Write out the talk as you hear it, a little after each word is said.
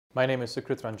My name is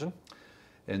Sukrit Ranjan.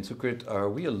 And Sukrit, are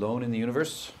we alone in the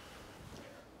universe?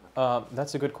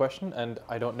 That's a good question, and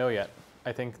I don't know yet.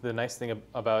 I think the nice thing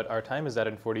about our time is that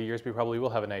in 40 years we probably will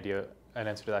have an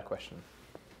answer to that question.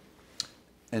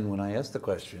 And when I asked the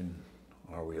question,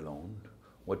 are we alone,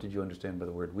 what did you understand by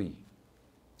the word we?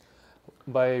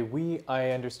 By we,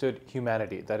 I understood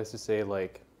humanity. That is to say,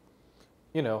 like,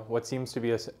 you know, what seems to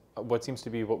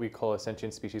be what we call a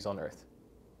sentient species on Earth.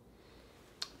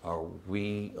 Are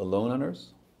we alone on Earth?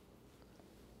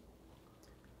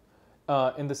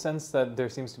 In the sense that there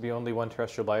seems to be only one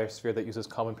terrestrial biosphere that uses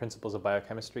common principles of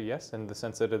biochemistry, yes. In the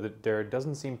sense that there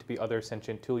doesn't seem to be other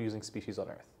sentient tool-using species on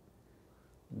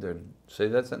Earth. Say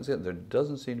that sentence again. There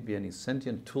doesn't seem to be any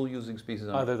sentient tool-using species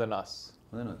on Earth. Other than us.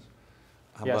 Other than us.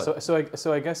 Yeah.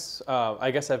 So I guess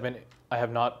I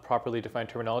have not properly defined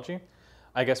terminology.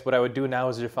 I guess what I would do now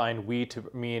is define we to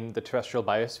mean the terrestrial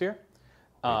biosphere.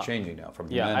 You're changing now from I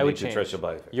humanity would to change. terrestrial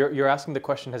biosphere. You're asking the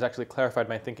question has actually clarified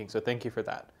my thinking, so thank you for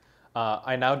that.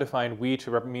 I now define we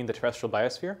to mean the terrestrial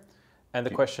biosphere, and the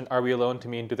question, are we alone, to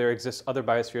mean do there exist other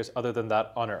biospheres other than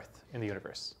that on Earth in the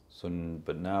universe? So,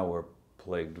 but now we're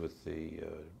plagued with the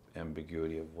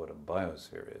ambiguity of what a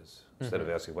biosphere is. Instead of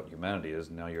asking what humanity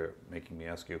is, now you're making me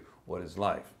ask you, what is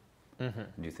life? Do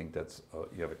you think that's,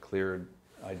 you have a clear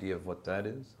idea of what that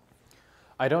is?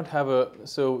 I don't have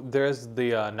so there's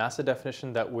the NASA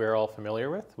definition that we're all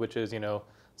familiar with, which is, you know,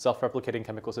 self-replicating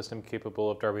chemical system capable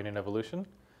of Darwinian evolution.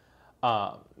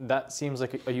 That seems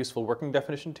like a useful working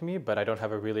definition to me, but I don't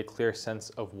have a really clear sense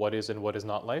of what is and what is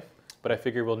not life. But I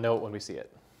figure we'll know it when we see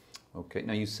it. Okay,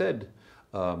 now you said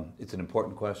it's an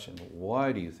important question.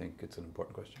 Why do you think it's an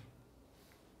important question?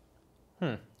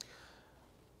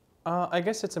 I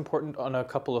guess it's important on a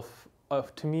couple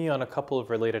to me, on a couple of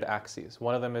related axes.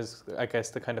 One of them is, I guess,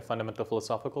 the kind of fundamental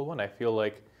philosophical one. I feel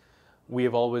like we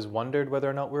have always wondered whether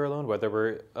or not we're alone, whether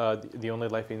we're the only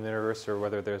life in the universe or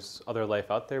whether there's other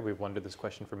life out there. We've wondered this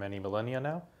question for many millennia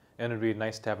now, and it'd be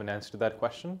nice to have an answer to that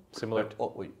question. Similar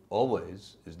to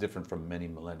always is different from many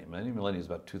millennia. Many millennia is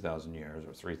about 2,000 years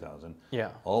or 3,000. Yeah.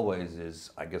 Always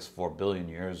is, I guess, 4 billion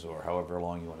years or however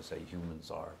long you want to say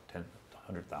humans are,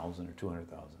 100,000 or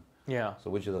 200,000. Yeah. So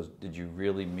which of those, did you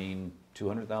really mean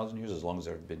 200,000 years as long as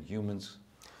there have been humans?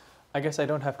 I guess I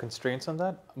don't have constraints on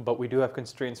that, but we do have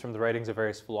constraints from the writings of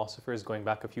various philosophers going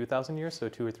back a few thousand years, so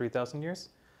 2,000 or 3,000 years,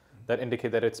 that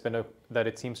indicate that that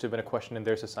it seems to have been a question in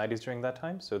their societies during that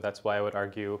time. So that's why I would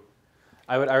argue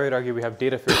we have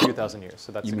data for a few thousand years.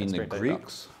 So that's you a mean the constraint.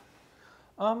 Greeks?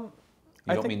 You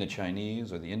don't mean the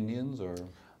Chinese or the Indians or?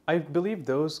 I believe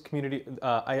those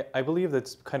I believe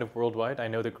that's kind of worldwide. I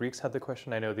know the Greeks had the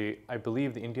question. I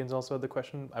believe the Indians also had the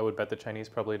question. I would bet the Chinese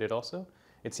probably did also.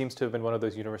 It seems to have been one of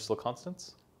those universal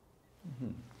constants.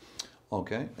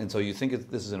 Okay, and so you think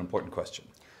this is an important question?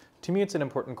 To me, it's an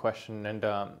important question, and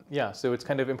yeah, so it's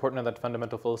kind of important on that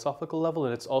fundamental philosophical level,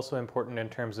 and it's also important in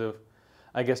terms of,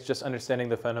 I guess, just understanding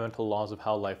the fundamental laws of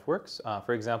how life works.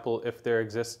 For example,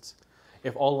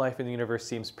 if all life in the universe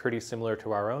seems pretty similar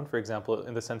to our own, for example,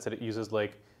 in the sense that it uses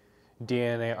like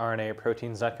DNA, RNA,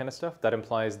 proteins, that kind of stuff, that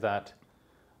implies that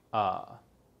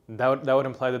that would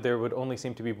imply that there would only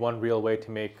seem to be one real way to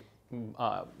make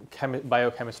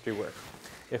biochemistry work.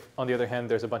 If, on the other hand,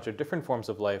 there's a bunch of different forms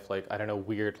of life, like, I don't know,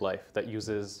 weird life that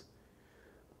uses,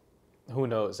 who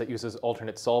knows, that uses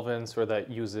alternate solvents or that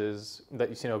uses,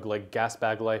 like gas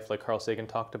bag life, like Carl Sagan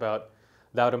talked about,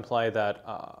 that would imply that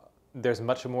there's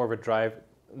much more of a drive,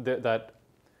 that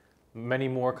many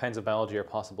more kinds of biology are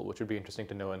possible, which would be interesting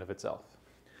to know in of itself.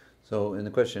 So in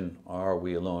the question, are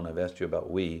we alone? I've asked you about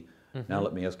we. Now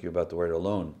let me ask you about the word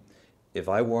alone. If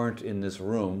I weren't in this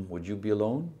room, would you be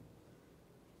alone?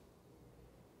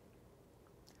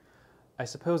 I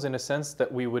suppose in a sense I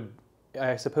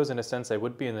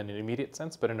would be in an immediate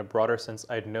sense, but in a broader sense,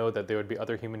 I'd know that there would be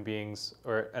other human beings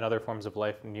and other forms of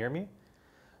life near me.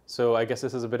 So I guess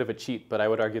this is a bit of a cheat, but I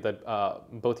would argue that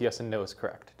both yes and no is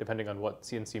correct, depending on what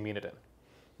sense you mean it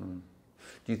in.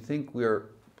 Do you think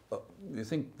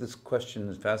this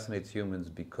question fascinates humans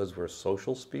because we're a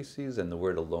social species and the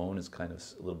word alone is kind of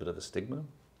a little bit of a stigma?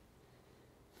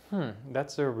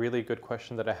 That's a really good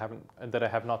question that I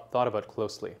have not thought about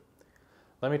closely.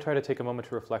 Let me try to take a moment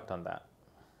to reflect on that.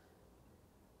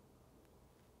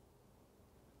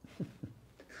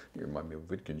 You remind me of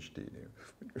Wittgenstein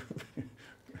here.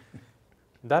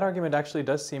 That argument actually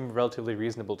does seem relatively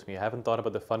reasonable to me. I haven't thought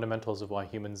about the fundamentals of why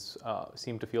humans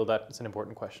seem to feel that it's an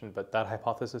important question, but that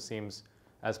hypothesis seems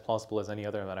as plausible as any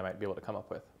other that I might be able to come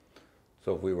up with.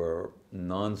 So if we were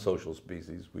non-social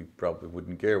species, we probably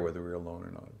wouldn't care whether we were alone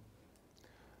or not.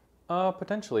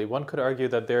 Potentially. One could argue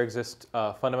that there exist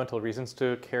fundamental reasons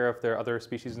to care if there are other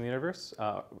species in the universe.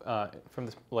 From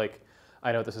this, like,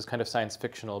 I know this is kind of science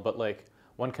fictional, but like,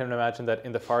 one can imagine that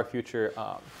in the far future,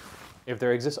 if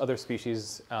there exists other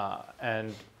species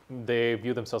and they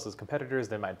view themselves as competitors,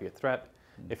 there might be a threat.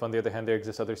 If, on the other hand, there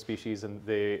exists other species and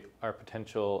they are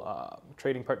potential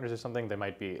trading partners or something, there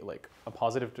might be like a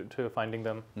positive to finding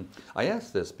them. I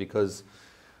ask this because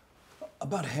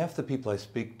about half the people I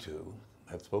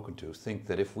have spoken to, think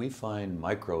that if we find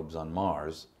microbes on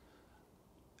Mars,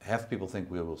 half people think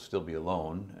we will still be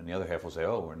alone, and the other half will say,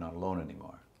 oh, we're not alone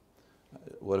anymore.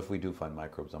 What if we do find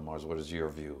microbes on Mars? What is your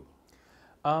view?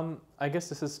 I guess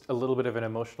this is a little bit of an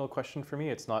emotional question for me.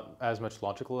 It's not as much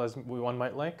logical as one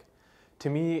might like. To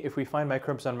me, if we find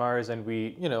microbes on Mars and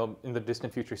we, in the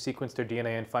distant future, sequence their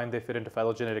DNA and find they fit into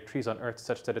phylogenetic trees on Earth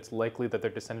such that it's likely that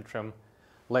they're descended from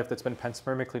life that's been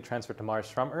panspermically transferred to Mars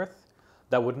from Earth,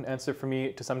 that wouldn't answer for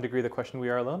me to some degree the question we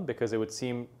are alone, because it would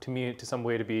seem to me to some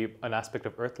way to be an aspect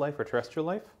of Earth life or terrestrial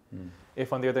life.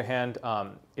 If, on the other hand,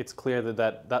 it's clear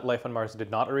that life on Mars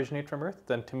did not originate from Earth,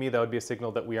 then to me that would be a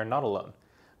signal that we are not alone,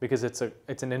 because it's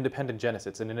an independent genus,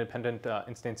 it's an independent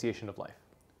instantiation of life.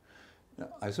 Now,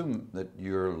 I assume that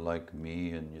you're like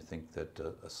me and you think that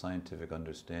a scientific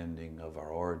understanding of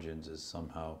our origins is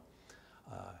somehow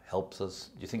helps us.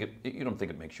 You don't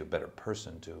think it makes you a better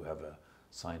person to have a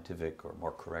scientific or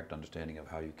more correct understanding of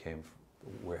how you came,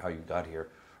 how you got here,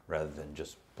 rather than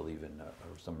just believe in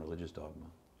some religious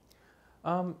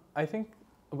dogma? I think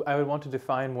I would want to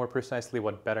define more precisely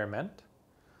what better meant.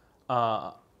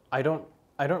 I don't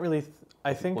really.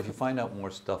 I think. Well, if you find out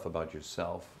more stuff about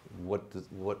yourself, what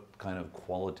kind of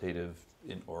qualitative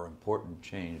or important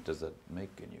change does that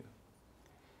make in you?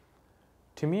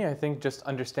 To me, I think just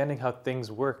understanding how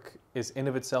things work is in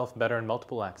of itself better in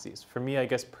multiple axes. For me, I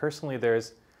guess personally,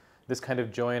 there's this kind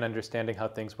of joy in understanding how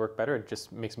things work better. It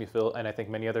just makes me feel, and I think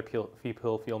many other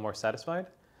people feel more satisfied.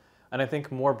 And I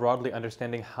think more broadly,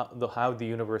 understanding how the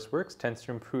universe works tends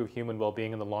to improve human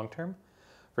well-being in the long term.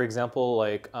 For example,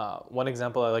 one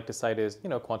example I like to cite is,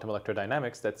 quantum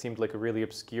electrodynamics. That seemed like a really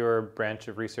obscure branch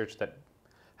of research that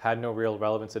had no real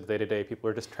relevance to day-to-day. People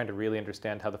were just trying to really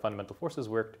understand how the fundamental forces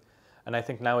worked. And I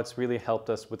think now it's really helped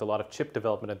us with a lot of chip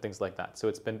development and things like that. So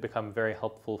it's become very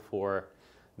helpful for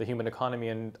the human economy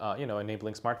and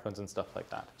enabling smartphones and stuff like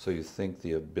that. So you think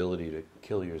the ability to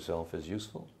kill yourself is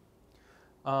useful?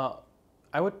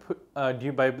 I would put,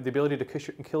 by the ability to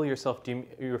kill yourself, do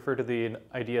you refer to the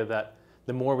idea that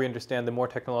the more we understand, the more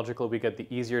technological we get, the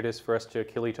easier it is for us to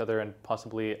kill each other and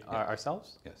possibly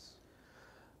ourselves? Yes.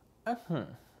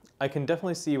 I can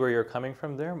definitely see where you're coming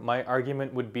from there. My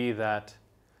argument would be that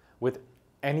with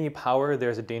any power,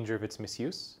 there's a danger of its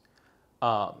misuse.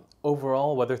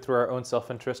 Overall, whether through our own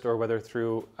self-interest or whether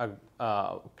through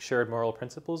shared moral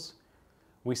principles,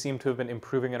 we seem to have been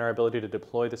improving in our ability to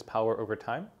deploy this power over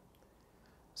time.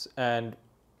 And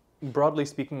broadly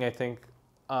speaking, I think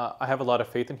I have a lot of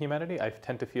faith in humanity. I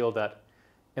tend to feel that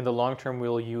in the long term,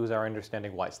 we'll use our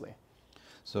understanding wisely.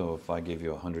 So if I gave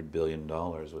you $100 billion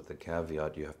with the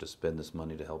caveat you have to spend this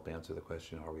money to help answer the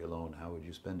question, are we alone, how would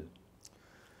you spend it?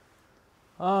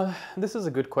 This is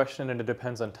a good question, and it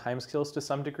depends on timescales to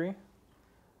some degree.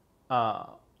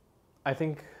 I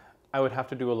think I would have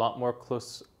to do a lot more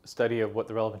close study of what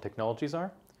the relevant technologies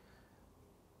are.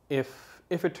 If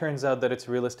it turns out that it's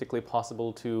realistically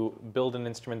possible to build an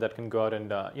instrument that can go out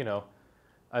and,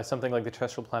 something like the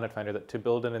terrestrial planet finder, to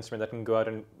build an instrument that can go out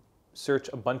and search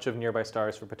a bunch of nearby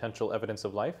stars for potential evidence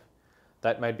of life,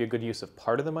 that might be a good use of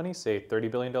part of the money, say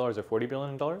 $30 billion or $40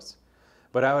 billion.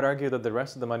 But I would argue that the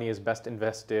rest of the money is best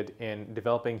invested in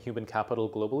developing human capital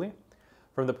globally,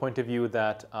 from the point of view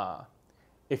that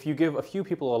if you give a few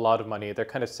people a lot of money, they're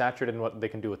kind of saturated in what they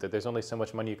can do with it. There's only so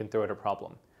much money you can throw at a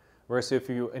problem. Whereas if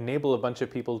you enable a bunch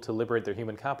of people to liberate their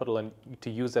human capital and to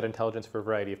use that intelligence for a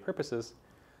variety of purposes,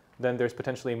 then there's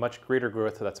potentially much greater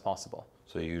growth that's possible.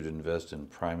 So you'd invest in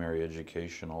primary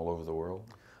education all over the world?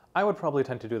 I would probably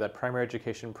tend to do that. Primary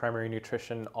education, primary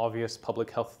nutrition, obvious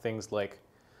public health things like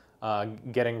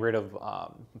getting rid of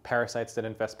parasites that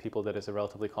infest people, that is a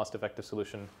relatively cost-effective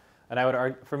solution. And I would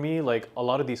argue, for me, like a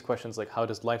lot of these questions, like how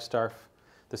does life starve,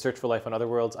 the search for life on other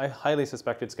worlds, I highly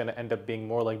suspect it's going to end up being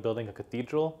more like building a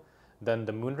cathedral than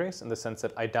the moon race, in the sense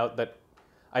that I doubt that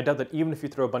even if you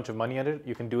throw a bunch of money at it,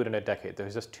 you can do it in a decade.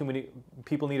 There's just too many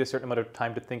people need a certain amount of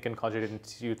time to think and concentrate and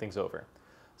do things over.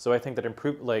 So I think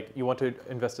that you want to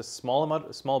invest a small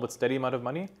but steady amount of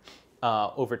money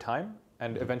over time,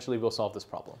 and eventually we'll solve this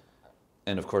problem.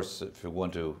 And of course, if we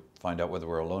want to find out whether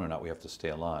we're alone or not, we have to stay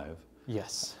alive.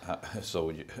 Yes.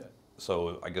 So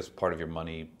I guess part of your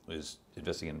money is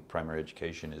investing in primary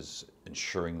education is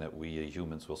ensuring that we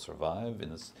humans will survive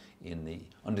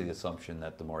under the assumption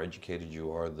that the more educated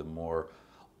you are, the more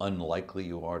unlikely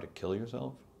you are to kill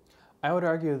yourself? I would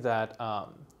argue that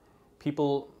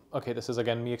people, okay, this is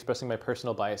again me expressing my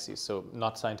personal biases, so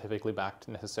not scientifically backed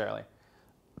necessarily.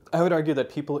 I would argue that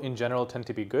people in general tend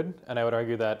to be good, and I would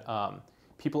argue that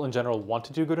people in general want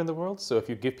to do good in the world. So if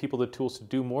you give people the tools to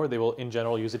do more, they will in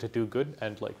general use it to do good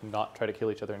and like not try to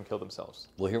kill each other and kill themselves.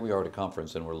 Well, here we are at a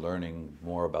conference and we're learning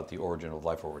more about the origin of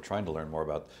life, or we're trying to learn more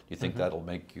about. Do you think that'll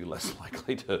make you less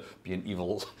likely to be an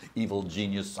evil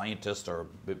genius scientist or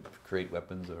create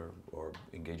weapons or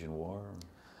engage in war?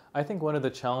 I think one of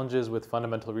the challenges with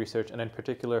fundamental research, and in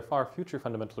particular far future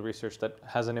fundamental research that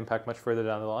has an impact much further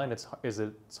down the line, is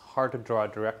it's hard to draw a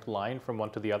direct line from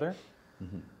one to the other.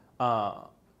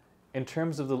 In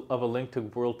terms of a link to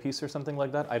world peace or something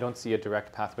like that, I don't see a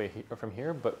direct pathway from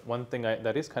here. But one thing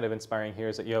that is kind of inspiring here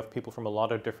is that you have people from a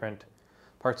lot of different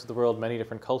parts of the world, many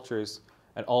different cultures,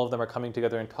 and all of them are coming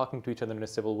together and talking to each other in a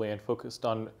civil way and focused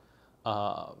on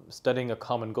studying a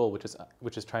common goal,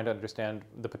 which is trying to understand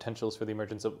the potentials for the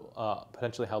emergence of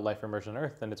potentially how life emerged on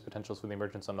Earth and its potentials for the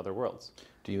emergence on other worlds.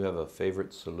 Do you have a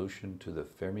favorite solution to the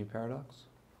Fermi paradox?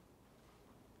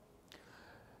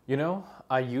 You know,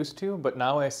 I used to, but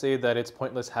now I say that it's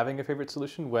pointless having a favorite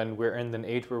solution when we're in an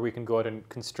age where we can go out and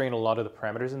constrain a lot of the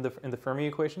parameters in the Fermi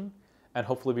equation, and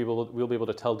hopefully we'll be able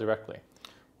to tell directly.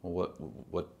 Well,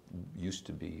 what used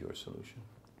to be your solution?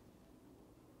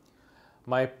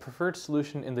 My preferred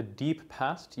solution in the deep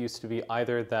past used to be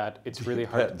either that it's really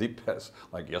hard. Deep past,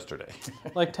 like yesterday.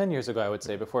 Like 10 years ago, I would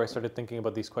say, before I started thinking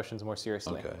about these questions more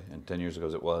seriously. Okay, and 10 years ago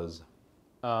it was?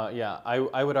 Yeah,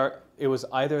 I would argue it was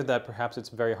either that perhaps it's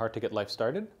very hard to get life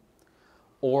started,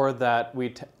 or that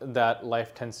that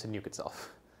life tends to nuke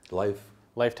itself. Life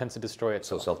tends to destroy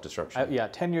itself. So self-destruction. Yeah,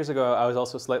 10 years ago, I was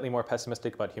also slightly more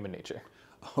pessimistic about human nature.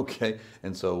 Okay,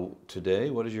 and so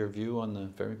today, what is your view on the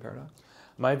Fermi paradox?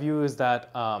 My view is that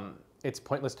it's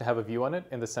pointless to have a view on it,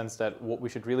 in the sense that what we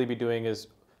should really be doing is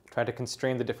try to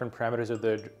constrain the different parameters of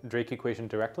the Drake equation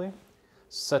directly,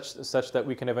 such that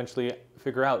we can eventually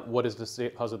figure out what is the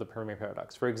cause of the Fermi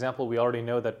paradox. For example, we already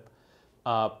know that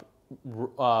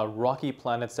rocky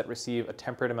planets that receive a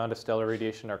temperate amount of stellar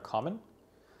radiation are common.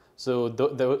 So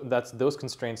that's those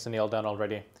constraints to nail down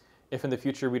already. If in the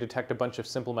future we detect a bunch of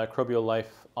simple microbial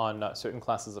life on certain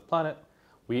classes of planet,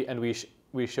 we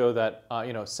show that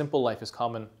simple life is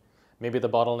common. Maybe the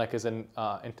bottleneck is in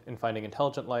finding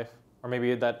intelligent life, or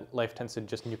maybe that life tends to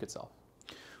just nuke itself.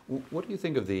 What do you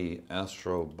think of the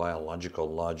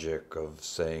astrobiological logic of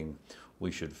saying we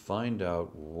should find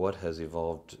out what has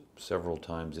evolved several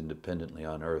times independently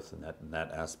on Earth, and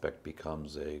that aspect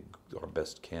becomes our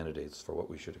best candidates for what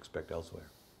we should expect elsewhere?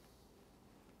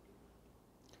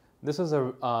 This is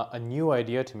a new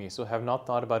idea to me, so I have not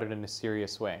thought about it in a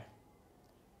serious way.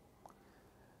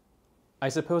 I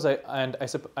suppose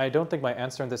I don't think my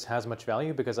answer on this has much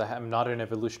value because I am not an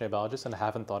evolutionary biologist and I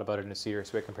haven't thought about it in a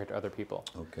serious way compared to other people.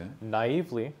 Okay.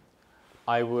 Naively,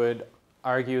 I would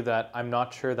argue that I'm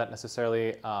not sure that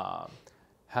necessarily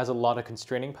has a lot of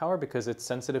constraining power because it's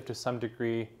sensitive to some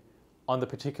degree on the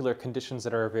particular conditions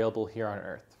that are available here on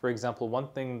Earth. For example, one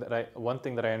thing that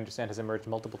I understand has emerged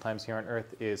multiple times here on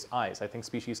Earth is eyes. I think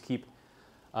species keep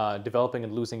developing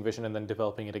and losing vision and then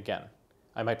developing it again.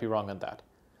 I might be wrong on that.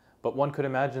 But one could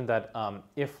imagine that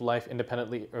if life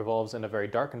independently evolves in a very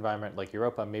dark environment like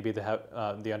Europa, maybe they have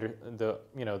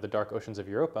the dark oceans of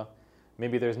Europa,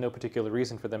 maybe there's no particular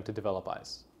reason for them to develop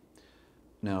eyes.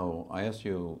 Now, I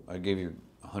gave you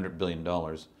 $100 billion.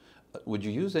 Would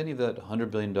you use any of that $100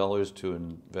 billion to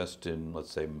invest in, let's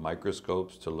say,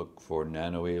 microscopes to look for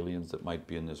nano aliens that might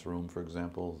be in this room, for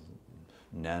example?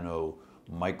 Nano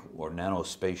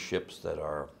spaceships that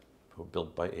are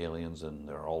built by aliens and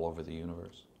they're all over the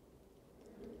universe?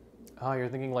 Oh, you're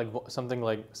thinking like something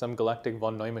like some galactic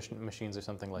von Neumann machines or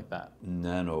something like that.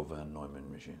 Nano von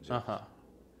Neumann machines. Yes.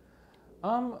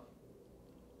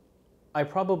 I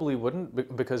probably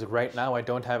wouldn't because right now I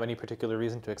don't have any particular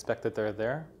reason to expect that they're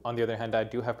there. On the other hand, I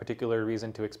do have particular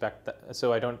reason to expect that.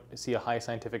 So I don't see a high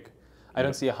scientific. I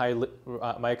don't see a high.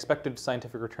 My expected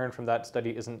scientific return from that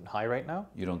study isn't high right now.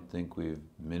 You don't think we've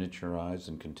miniaturized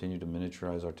and continue to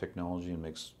miniaturize our technology and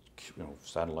makes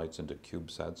satellites into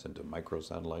CubeSats, into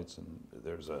microsatellites, and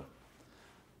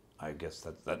I guess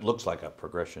that looks like a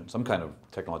progression, some kind of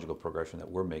technological progression that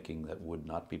we're making that would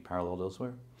not be paralleled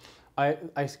elsewhere? I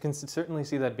can certainly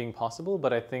see that being possible,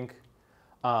 but I think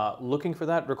looking for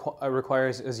that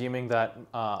requires assuming that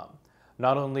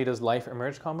not only does life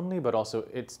emerge commonly, but also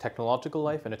it's technological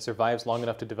life and it survives long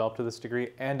enough to develop to this degree,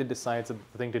 and it decides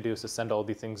that the thing to do is to send all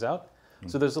these things out.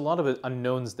 So there's a lot of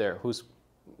unknowns there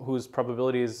whose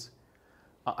probabilities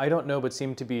I don't know, but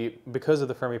seem to be, because of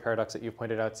the Fermi paradox that you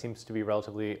pointed out, seems to be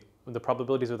relatively, the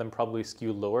probabilities of them probably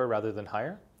skew lower rather than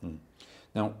higher.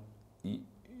 Now,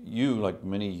 you, like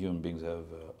many human beings, have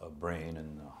a brain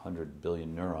and 100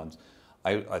 billion neurons.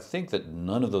 I think that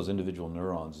none of those individual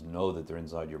neurons know that they're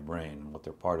inside your brain and what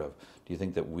they're part of. Do you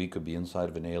think that we could be inside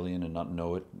of an alien and not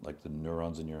know it, like the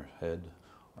neurons in your head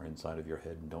are inside of your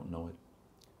head and don't know it?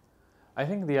 I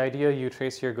think the idea you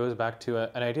trace here goes back to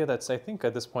an idea that's, I think,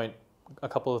 at this point, a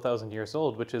couple of thousand years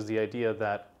old, which is the idea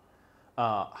that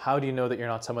how do you know that you're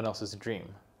not someone else's dream?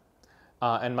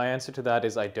 And my answer to that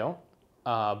is I don't,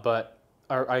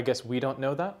 or I guess we don't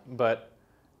know that, but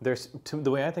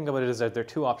the way I think about it is that there are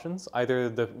two options. Either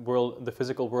the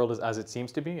physical world is as it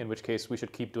seems to be, in which case we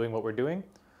should keep doing what we're doing,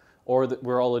 or that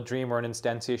we're all a dream or an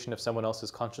instantiation of someone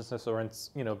else's consciousness, or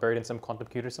buried in some quantum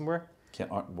computer somewhere.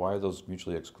 Why are those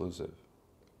mutually exclusive?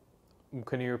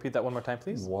 Can you repeat that one more time,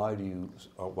 please? Why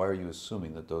are you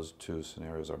assuming that those two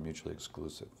scenarios are mutually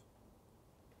exclusive?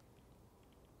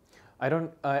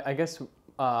 I guess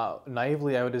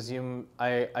naively I would assume.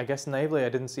 I guess naively I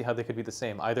didn't see how they could be the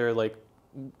same. Either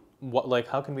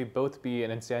how can we both be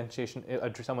an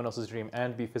instantiation, someone else's dream,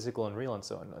 and be physical and real, and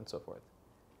so on and so forth?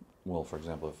 Well, for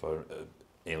example, if an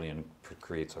alien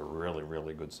creates a really,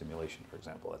 really good simulation, for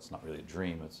example, that's not really a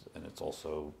dream, and it's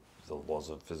also the laws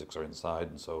of physics are inside,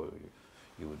 and so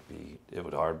it would be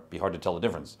hard to tell the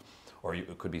difference. Or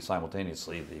it could be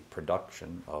simultaneously the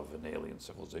production of an alien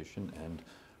civilization and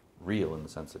real in the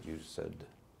sense that you said.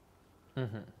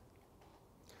 Mm-hmm.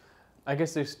 I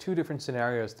guess there's two different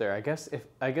scenarios there. I guess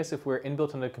if we're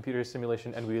inbuilt in a computer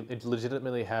simulation and we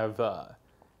legitimately have,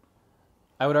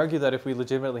 I would argue that if we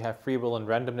legitimately have free will and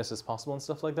randomness is possible and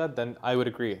stuff like that, then I would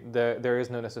agree. There is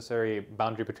no necessary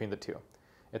boundary between the two.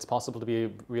 It's possible to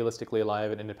be realistically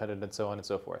alive and independent and so on and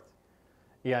so forth.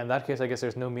 Yeah, in that case, I guess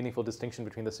there's no meaningful distinction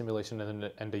between the simulation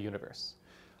and the universe.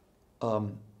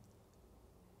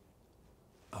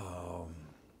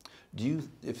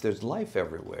 If there's life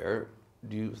everywhere,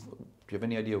 do you have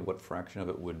any idea what fraction of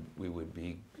it we would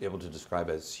be able to describe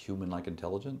as human-like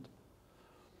intelligent?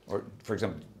 Or, for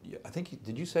example, I think,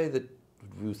 did you say that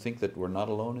you think that we're not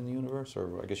alone in the universe?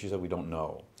 Or I guess you said we don't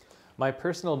know. My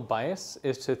personal bias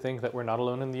is to think that we're not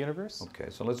alone in the universe. Okay,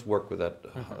 so let's work with that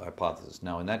hypothesis.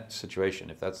 Now, in that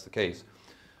situation, if that's the case,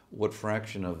 what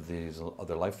fraction of these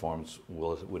other life forms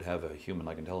would have a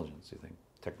human-like intelligence, do you think?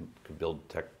 Could build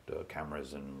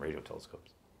cameras and radio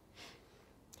telescopes?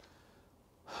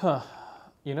 Huh.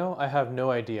 I have no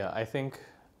idea. I think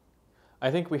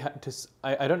we had to.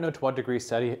 I don't know to what degree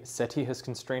SETI has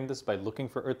constrained this by looking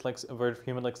for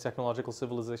human-like technological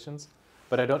civilizations,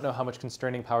 but I don't know how much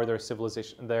constraining power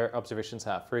their observations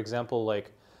have. For example,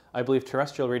 I believe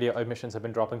terrestrial radio emissions have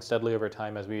been dropping steadily over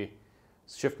time as we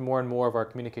shift more and more of our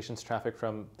communications traffic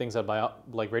from things that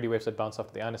like radio waves that bounce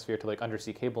off the ionosphere to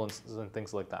undersea cables and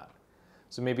things like that.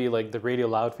 So maybe the radio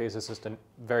loud phase is just a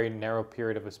very narrow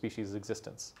period of a species'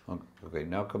 existence. Okay,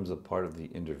 now comes the part of the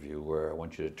interview where I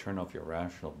want you to turn off your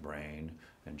rational brain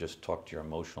and just talk to your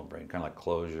emotional brain, kind of like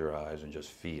close your eyes and just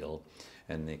feel.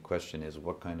 And the question is,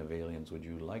 what kind of aliens would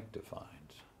you like to find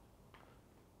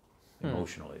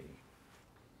emotionally?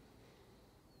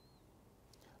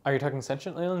 Are you talking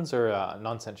sentient aliens or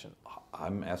non-sentient?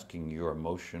 I'm asking your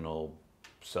emotional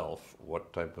self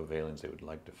what type of aliens they would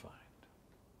like to find.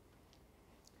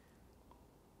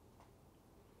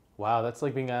 Wow, that's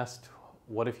like being asked,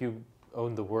 what if you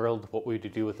owned the world, what would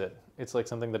you do with it? It's like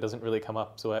something that doesn't really come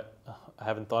up, so I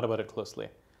haven't thought about it closely.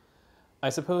 I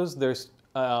suppose there's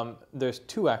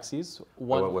two axes.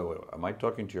 One. Wait. Am I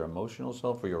talking to your emotional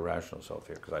self or your rational self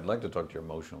here? Because I'd like to talk to your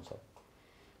emotional self.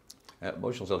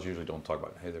 Emotional selves usually don't talk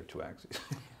about, hey, there are two axes.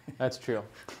 That's true.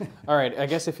 All right. I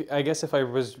guess if I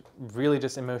was really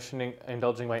just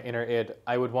indulging my inner id,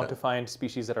 I would want to find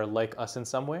species that are like us in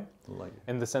some way,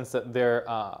 in the sense that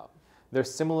they're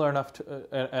similar enough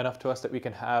to us that we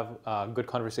can have good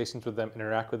conversations with them,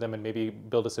 interact with them, and maybe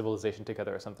build a civilization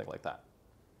together or something like that.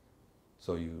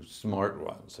 So you smart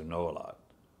ones who know a lot,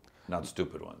 not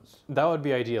stupid ones. That would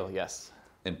be ideal. Yes.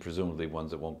 And presumably ones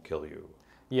that won't kill you.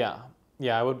 Yeah.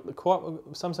 Yeah, I would.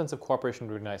 Some sense of cooperation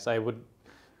would be nice.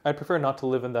 I'd prefer not to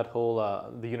live in that whole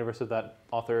the universe of that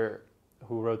author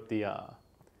who wrote the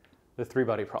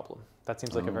three-body problem. That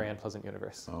seems like a very unpleasant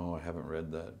universe. Oh, I haven't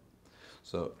read that.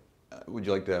 So, would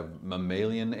you like to have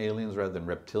mammalian aliens rather than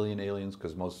reptilian aliens?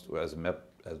 Because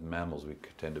as mammals, we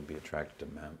tend to be attracted to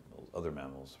other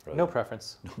mammals. No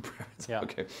preference. No preference. Yeah.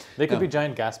 Okay. They could be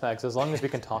giant gas bags. As long as we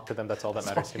can talk to them, that's all that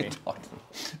matters to me.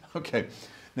 Okay.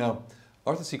 Now,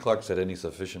 Arthur C. Clarke said any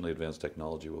sufficiently advanced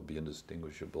technology will be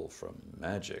indistinguishable from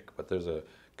magic, but there's a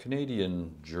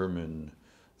Canadian-German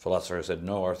philosopher who said,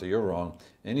 no, Arthur, you're wrong.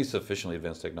 Any sufficiently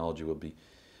advanced technology will be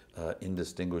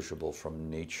indistinguishable from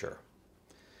nature.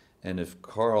 And if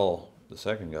Carl, the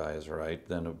second guy, is right,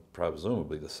 then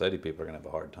presumably the SETI people are going to have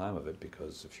a hard time of it,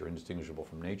 because if you're indistinguishable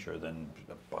from nature, then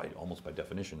almost by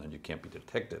definition, then you can't be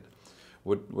detected.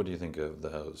 What do you think of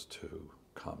those two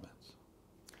comments?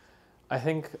 I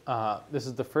think this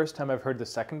is the first time I've heard the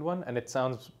second one, and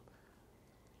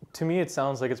to me, it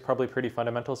sounds like it's probably pretty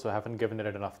fundamental, so I haven't given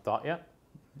it enough thought yet.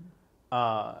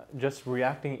 Just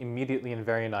reacting immediately and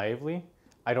very naively,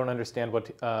 I don't understand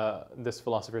what this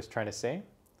philosopher is trying to say.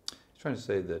 He's trying to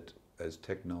say that as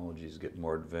technologies get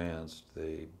more advanced,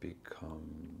 they become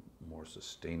more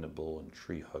sustainable and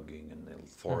tree-hugging, and the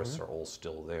forests are all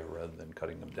still there rather than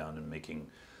cutting them down and making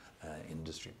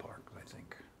industry park, I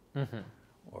think.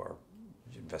 Or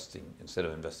instead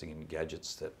of investing in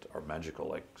gadgets that are magical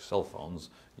like cell phones,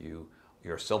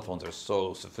 your cell phones are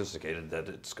so sophisticated that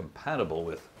it's compatible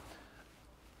with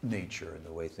nature and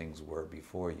the way things were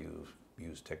before you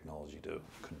used technology to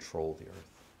control the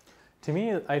earth. To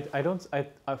me,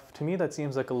 to me that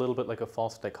seems like a little bit like a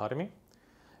false dichotomy,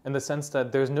 in the sense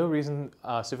that there's no reason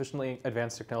sufficiently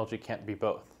advanced technology can't be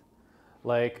both.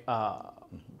 Like,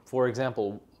 for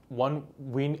example,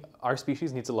 our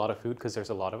species needs a lot of food because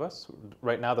there's a lot of us.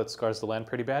 Right now that scars the land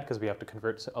pretty bad because we have to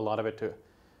convert a lot of it to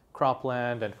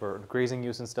cropland and for grazing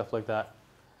use and stuff like that.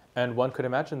 And one could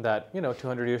imagine that,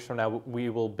 200 years from now, we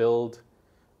will build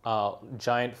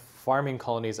giant farming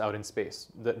colonies out in space,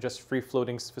 just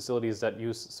free-floating facilities that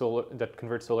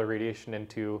convert solar radiation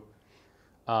into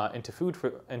food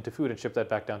and ship that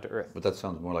back down to Earth. But that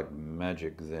sounds more like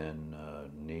magic than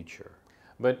nature.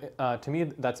 But to me,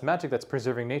 that's magic that's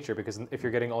preserving nature, because if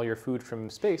you're getting all your food from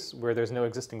space where there's no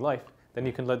existing life, then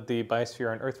you can let the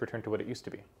biosphere on Earth return to what it used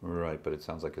to be. Right, but it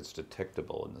sounds like it's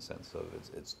detectable in the sense of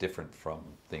it's different from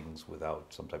things without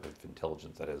some type of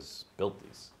intelligence that has built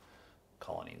these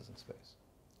colonies in space.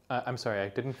 I'm sorry, I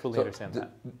didn't fully understand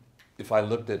that. If I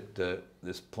looked at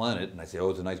this planet and I say,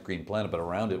 oh, it's a nice green planet, but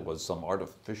around it was some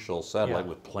artificial satellite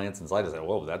with plants inside, I say,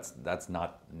 whoa, that's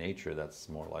not nature, that's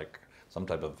more like some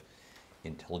type of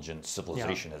intelligent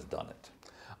civilization has done it.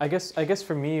 I guess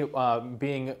for me,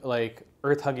 being like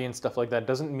earth-hugging and stuff like that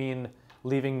doesn't mean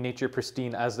leaving nature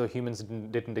pristine as though humans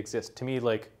didn't exist. To me,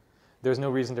 like, there's no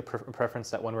reason to preference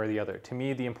that one way or the other. To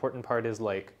me, the important part is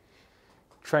like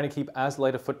trying to keep as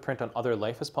light a footprint on other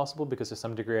life as possible, because to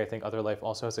some degree, I think other life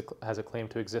also has a claim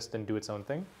to exist and do its own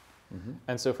thing.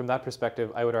 And so from that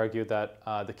perspective, I would argue that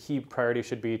the key priority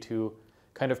should be to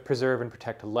kind of preserve and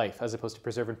protect life as opposed to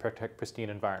preserve and protect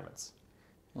pristine environments.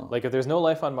 Oh. Like if there's no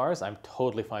life on Mars, I'm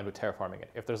totally fine with terraforming it.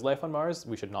 If there's life on Mars,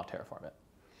 we should not terraform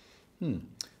it.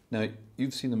 Now,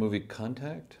 you've seen the movie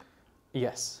Contact?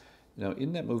 Yes. Now,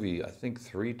 in that movie, I think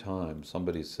 3 times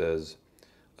somebody says,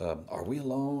 are we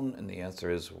alone? And the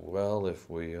answer is, well, if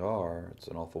we are, it's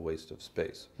an awful waste of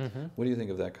space. What do you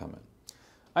think of that comment?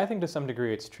 I think to some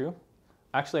degree it's true.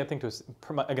 Actually, I think,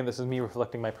 again, this is me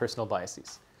reflecting my personal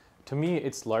biases. To me,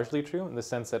 it's largely true in the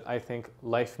sense that I think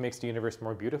life makes the universe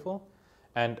more beautiful.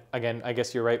 And again, I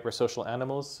guess you're right, we're social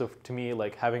animals. So to me,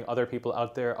 like having other people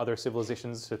out there, other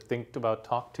civilizations to think about,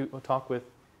 talk with,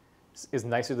 is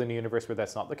nicer than a universe where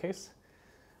that's not the case.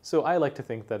 So I like to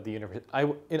think that the universe,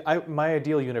 my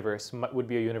ideal universe would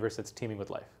be a universe that's teeming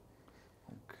with life.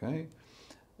 Okay.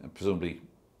 And presumably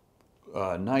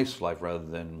nice life rather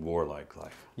than warlike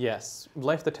life. Yes.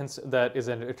 Life that is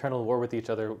an eternal war with each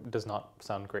other does not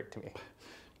sound great to me.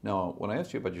 Now, when I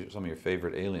asked you about some of your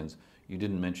favorite aliens, you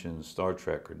didn't mention Star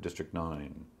Trek or District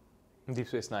 9. Deep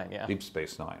Space Nine, yeah. Deep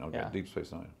Space Nine, okay, Yeah. Deep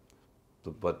Space Nine.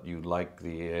 But you like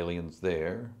the aliens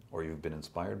there, or you've been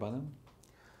inspired by them?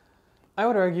 I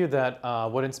would argue that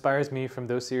what inspires me from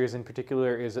those series in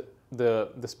particular is the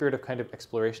spirit of kind of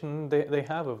exploration they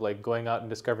have, of like going out and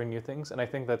discovering new things. And I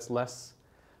think that's less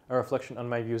a reflection on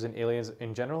my views in aliens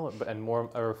in general, and more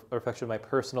a reflection of my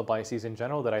personal biases in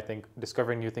general, that I think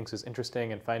discovering new things is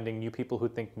interesting, and finding new people who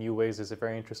think new ways is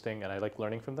very interesting, and I like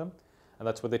learning from them. And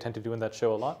that's what they tend to do in that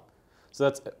show a lot. So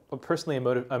that's personally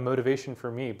a motivation for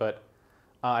me, but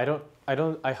I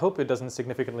hope it doesn't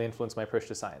significantly influence my approach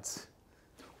to science.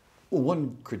 Well,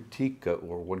 one critique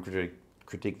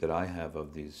that I have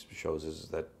of these shows is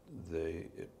that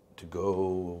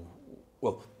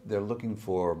they're looking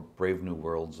for brave new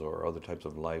worlds or other types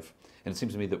of life, and it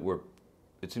seems to me that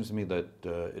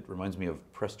it reminds me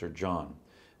of Prester John,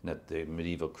 and that the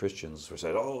medieval Christians were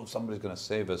said, "Oh, somebody's going to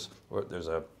save us," or "There's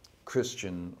a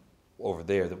Christian over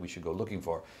there that we should go looking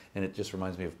for," and it just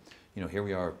reminds me of here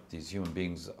we are, these human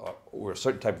beings, we're a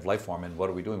certain type of life form, and what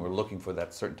are we doing? We're looking for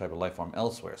that certain type of life form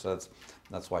elsewhere. So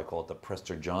that's why I call it the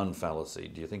Prester-John fallacy.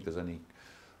 Do you think there's any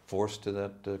force to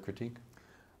that critique?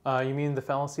 You mean the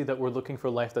fallacy that we're looking for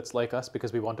life that's like us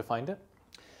because we want to find it?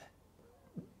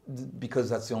 Because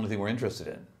that's the only thing we're interested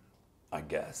in, I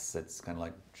guess. It's kind of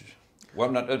like, well,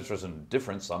 I'm not interested in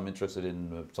difference. I'm interested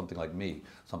in something like me,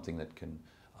 something that can,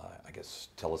 I guess,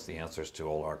 tell us the answers to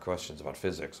all our questions about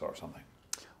physics or something.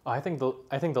 I think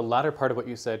the latter part of what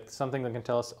you said, something that can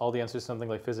tell us all the answers to something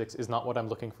like physics, is not what I'm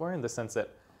looking for, in the sense that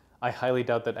I highly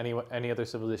doubt that any other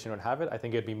civilization would have it. I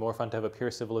think it'd be more fun to have a peer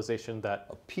civilization that...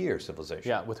 A peer civilization?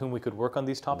 Yeah, with whom we could work on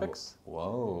these topics.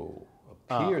 Whoa.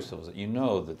 A peer civilization. You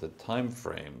know that the time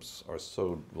frames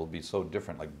will be so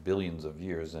different, like billions of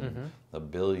years, and a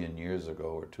billion years ago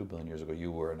or 2 billion years ago,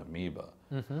 you were an amoeba.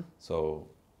 So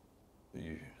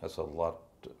that's a lot.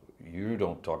 You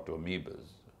don't talk to amoebas,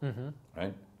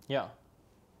 right? Yeah.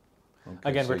 Okay,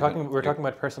 Again, so we're talking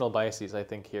about personal biases, I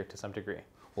think, here to some degree.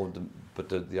 Well, but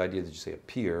the idea that you say a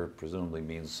peer presumably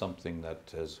means something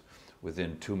that is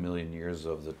within 2 million years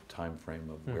of the time frame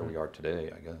of where we are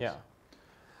today, I guess. Yeah.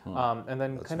 And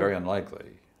then that's very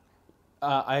unlikely.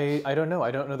 I don't know.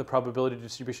 I don't know the probability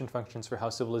distribution functions for how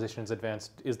civilizations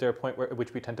advanced. Is there a point at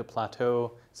which we tend to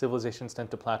plateau? Civilizations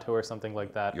tend to plateau or something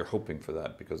like that? You're hoping for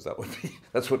that, because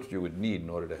that's what you would need in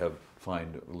order to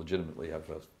legitimately have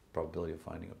a probability of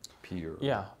finding a peer.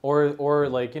 Yeah, or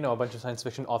like, a bunch of science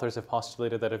fiction authors have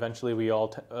postulated that eventually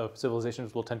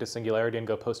civilizations will tend to singularity and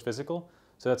go post-physical.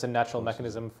 So that's a natural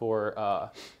mechanism for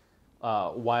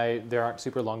why there aren't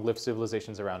super long-lived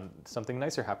civilizations around. Something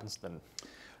nicer happens then.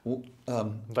 Well,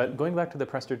 but going back to the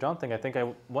Prester-John thing, I think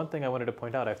one thing I wanted to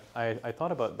point out, I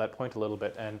thought about that point a little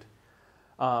bit, and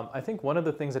I think one of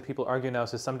the things that people argue now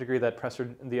is to some degree that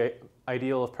the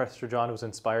ideal of Prester-John was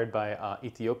inspired by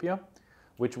Ethiopia,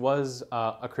 which was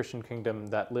a Christian kingdom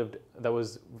that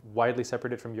was widely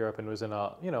separated from Europe and was in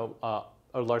a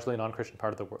largely non-Christian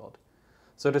part of the world.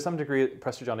 So to some degree,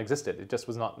 Prester-John existed. It just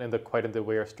was not quite in the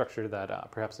way or structure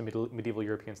that perhaps the medieval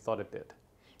Europeans thought it did.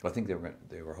 I think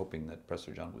they were hoping that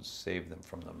Prester-John would save them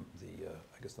from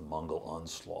I guess the Mongol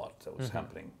onslaught that was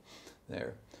happening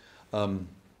there.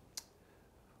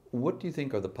 What do you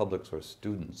think are the public's or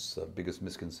students' biggest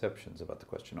misconceptions about the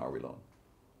question, are we alone?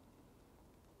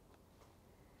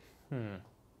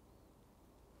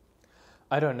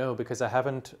 I don't know, because I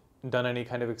haven't done any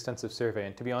kind of extensive survey.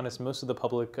 And to be honest, most of the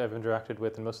public I've interacted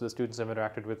with and most of the students I've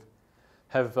interacted with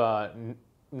have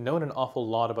known an awful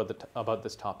lot about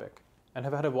this topic, and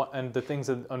have had the things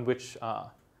on which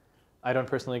I don't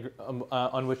personally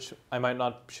on which I might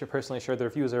not personally share their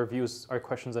views. Our views are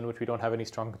questions on which we don't have any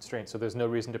strong constraints, so there's no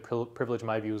reason to privilege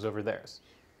my views over theirs.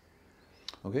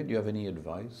 Okay, do you have any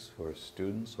advice for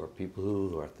students or people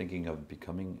who are thinking of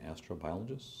becoming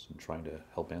astrobiologists and trying to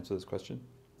help answer this question?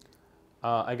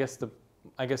 I guess the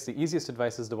easiest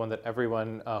advice is the one that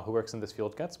everyone who works in this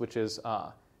field gets, which is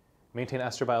maintain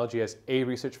astrobiology as a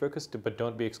research focus, but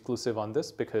don't be exclusive on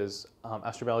this, because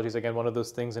astrobiology is, again, one of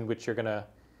those things in which you're going to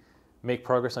make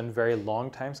progress on very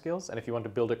long timescales. And if you want to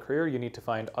build a career, you need to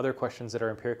find other questions that are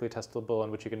empirically testable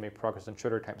on which you can make progress on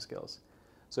shorter timescales.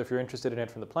 So if you're interested in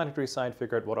it from the planetary side,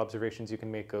 figure out what observations you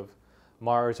can make of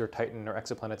Mars or Titan or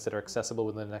exoplanets that are accessible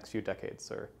within the next few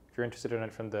decades. Or if you're interested in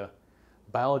it from the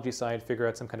biology side, figure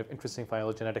out some kind of interesting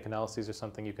phylogenetic analyses or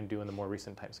something you can do in the more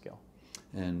recent timescale.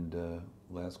 And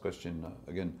last question,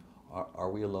 again, are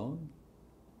we alone?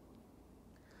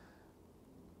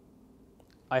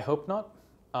 I hope not.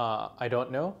 I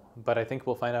don't know, but I think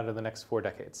we'll find out in the next 4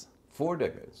 decades. 4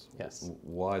 decades? Yes.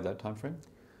 Why that time frame?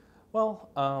 Well,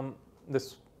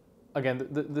 this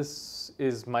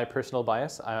is my personal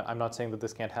bias. I'm not saying that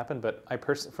this can't happen, but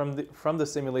from the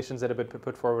simulations that have been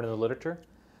put forward in the literature,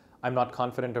 I'm not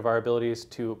confident of our abilities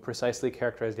to precisely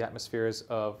characterize the atmospheres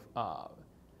of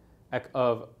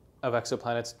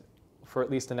exoplanets for at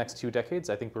least the next 2 decades.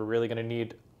 I think we're really going to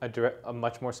need a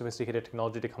much more sophisticated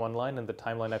technology to come online, and the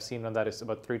timeline I've seen on that is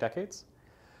about 3 decades.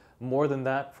 More than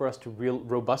that, for us to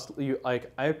robustly,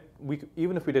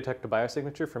 even if we detect a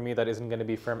biosignature, for me that isn't going to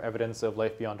be firm evidence of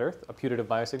life beyond Earth, a putative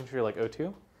biosignature like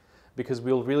O2, because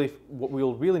what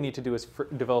we'll really need to do is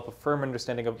develop a firm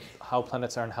understanding of how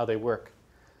planets are and how they work,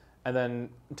 and then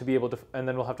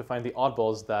we'll have to find the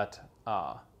oddballs that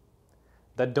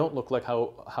don't look like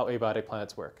how abiotic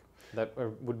planets work. That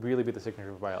would really be the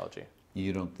signature of biology.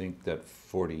 You don't think that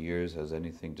 40 years has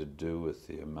anything to do with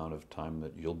the amount of time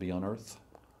that you'll be on Earth?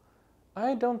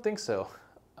 I don't think so.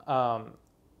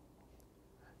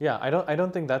 Yeah, I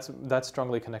don't think that's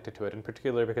strongly connected to it. In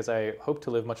particular, because I hope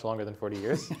to live much longer than 40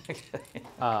 years.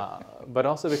 But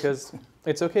also because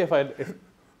it's okay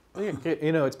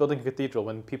You know, it's building a cathedral.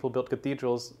 When people built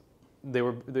cathedrals, they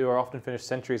were often finished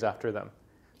centuries after them.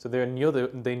 So they knew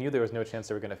there was no chance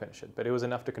they were going to finish it, but it was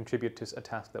enough to contribute to a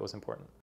task that was important.